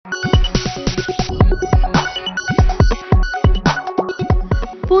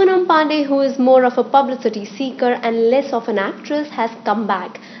Pandey, who is more of a publicity seeker and less of an actress, has come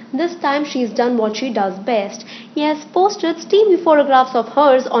back. This time she's done what she does best. He has posted steamy photographs of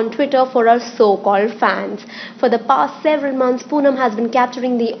hers on Twitter for her so-called fans. For the past several months, Poonam has been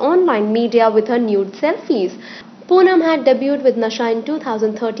capturing the online media with her nude selfies. Poonam had debuted with Nasha in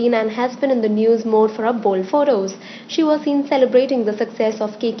 2013 and has been in the news more for her bold photos. She was seen celebrating the success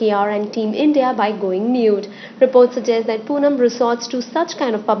of KKR and Team India by going nude. Reports suggest that Poonam resorts to such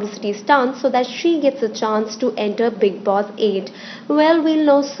kind of publicity stunts so that she gets a chance to enter Bigg Boss 8. Well, we'll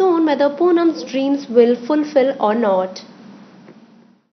know soon whether Poonam's dreams will fulfill or not.